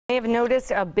I have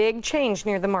noticed a big change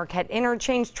near the Marquette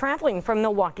interchange traveling from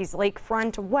Milwaukee's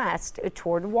lakefront west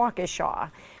toward Waukesha.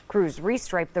 Crews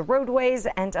restriped the roadways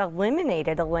and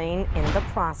eliminated a lane in the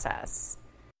process.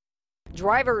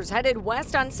 Drivers headed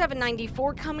west on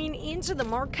 794 coming into the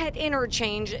Marquette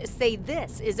interchange say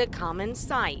this is a common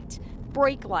sight: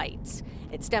 brake lights.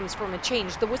 It stems from a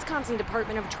change the Wisconsin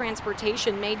Department of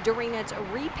Transportation made during its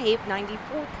Repave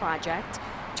 94 project,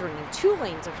 turning 2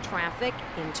 lanes of traffic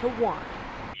into 1.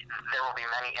 There will be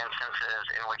many instances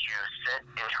in which you sit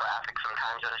in traffic,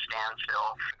 sometimes at a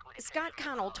standstill. Scott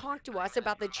Connell talked to us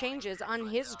about the changes on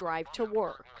his drive to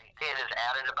work. It has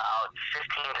added about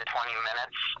 15 to 20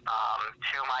 minutes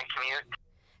to my commute.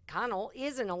 Connell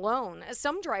isn't alone.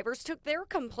 Some drivers took their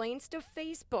complaints to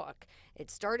Facebook.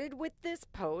 It started with this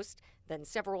post, then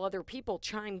several other people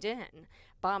chimed in.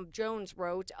 Bob Jones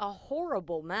wrote, "A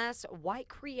horrible mess. Why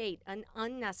create an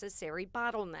unnecessary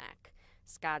bottleneck?"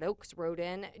 Scott Oakes wrote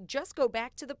in, "Just go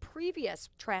back to the previous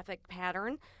traffic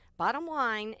pattern. Bottom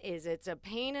line is it's a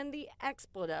pain in the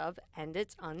expletive and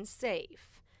it's unsafe."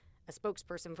 A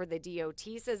spokesperson for the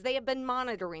DOT says they have been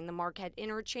monitoring the Marquette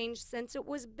interchange since it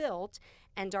was built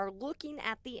and are looking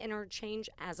at the interchange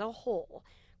as a whole.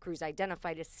 Crews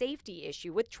identified a safety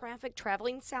issue with traffic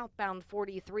traveling southbound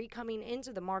 43 coming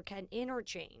into the Marquette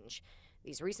interchange.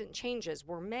 These recent changes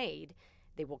were made.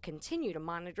 They will continue to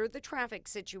monitor the traffic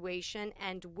situation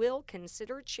and will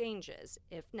consider changes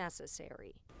if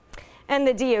necessary. And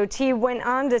the DOT went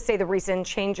on to say the recent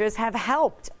changes have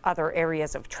helped other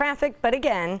areas of traffic, but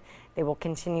again, they will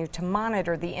continue to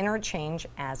monitor the interchange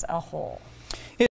as a whole.